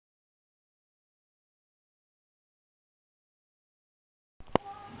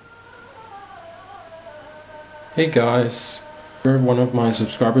Hey guys, one of my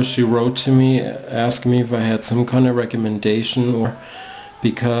subscribers, she wrote to me asking me if I had some kind of recommendation, or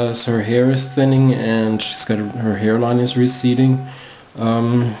because her hair is thinning and her hairline is receding.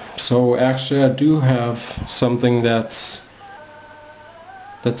 So actually I do have something that's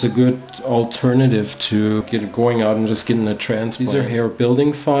a good alternative to going out and just getting a transplant. These are hair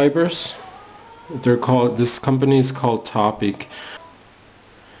building fibers. This company is called Toppik.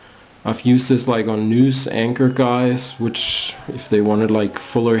 I've used this like on news anchor guys, which if they wanted like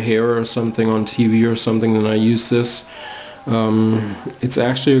fuller hair or something on TV or something, then I use this. It's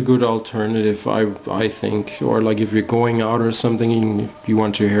actually a good alternative, I think, or like if you're going out or something, you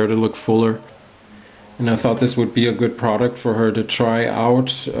want your hair to look fuller. And I thought this would be a good product for her to try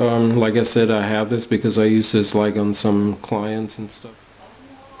out. Like I said, I have this because I use this like on some clients and stuff.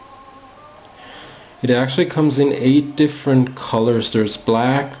 It actually comes in 8 different colors. There's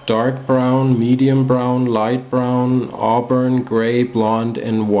black, dark brown, medium brown, light brown, auburn, gray, blonde,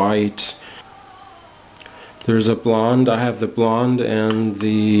 and white. There's a blonde. I have the blonde and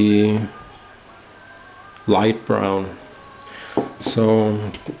the light brown. So,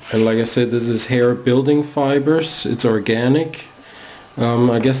 and like I said, this is hair building fibers. It's organic.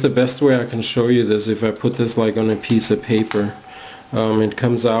 I guess the best way I can show you this, if I put this like on a piece of paper, it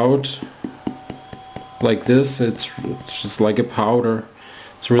comes out like this. It's just like a powder.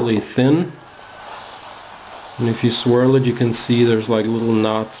 It's really thin, and if you swirl it, you can see there's like little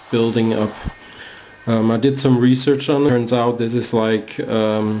knots building up. I did some research on it. Turns out this is like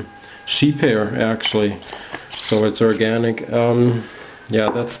sheep hair actually, so it's organic.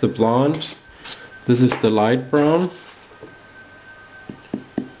 Yeah, that's the blonde. This is the light brown.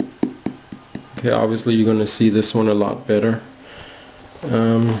 Okay, obviously you're gonna see this one a lot better.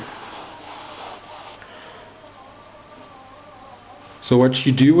 So what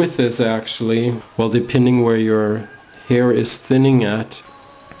you do with this actually, well, depending where your hair is thinning at,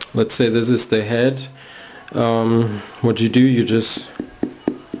 let's say this is the head, what you do, you just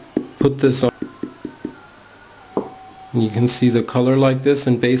put this on. You can see the color like this,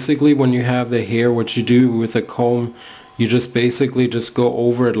 and basically when you have the hair, what you do with a comb, you just basically just go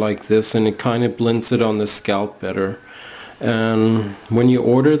over it like this, and it kind of blends it on the scalp better. And when you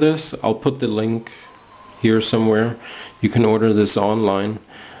order this, I'll put the link here somewhere. You can order this online.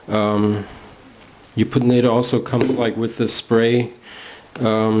 It also comes like with the spray,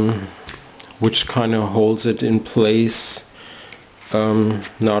 which kind of holds it in place. Now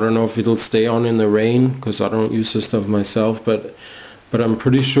I don't know if it'll stay on in the rain, because I don't use this stuff myself, but I'm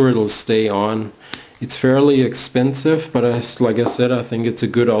pretty sure it'll stay on. It's fairly expensive, but like I said, I think it's a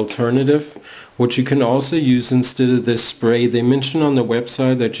good alternative. What you can also use instead of this spray, they mention on the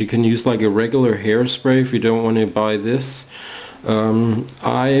website that you can use like a regular hairspray if you don't want to buy this.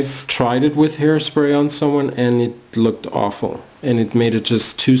 I've tried it with hairspray on someone and it looked awful, and it made it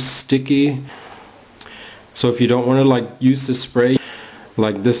just too sticky. So if you don't want to like use the spray,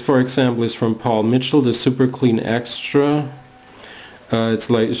 like this for example is from Paul Mitchell, the Super Clean Extra.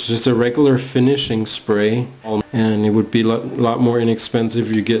 It's just a regular finishing spray, and it would be a lot more inexpensive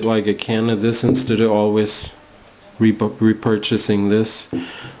if you get like a can of this instead of always repurchasing this.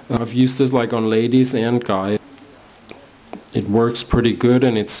 I've used this like on ladies and guys. It works pretty good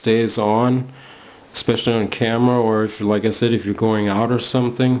and it stays on, especially on camera, or if, like I said, if you're going out or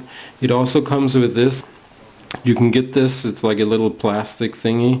something. It also comes with this. You can get this, it's like a little plastic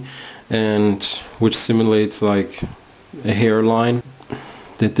thingy, and which simulates like a hairline.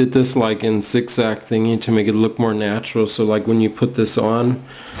 They did this like in zigzag thingy to make it look more natural, so like when you put this on,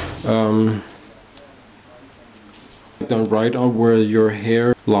 right on where your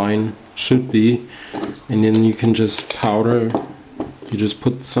hairline should be, and then you can just powder, you just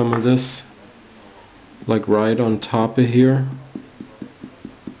put some of this like right on top of here.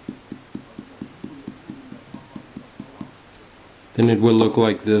 Then it will look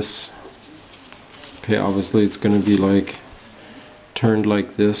like this. Okay, obviously it's going to be like turned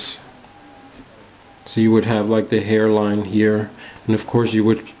like this. So you would have like the hairline here, and of course you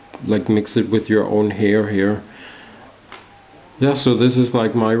would like mix it with your own hair here. Yeah, so this is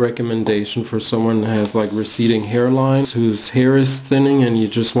like my recommendation for someone that has like receding hairlines, whose hair is thinning, and you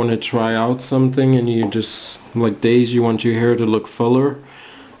just want to try out something, and you just like days you want your hair to look fuller.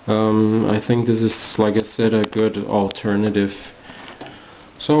 I think this is, like I said, a good alternative.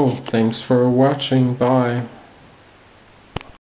 So thanks for watching. Bye.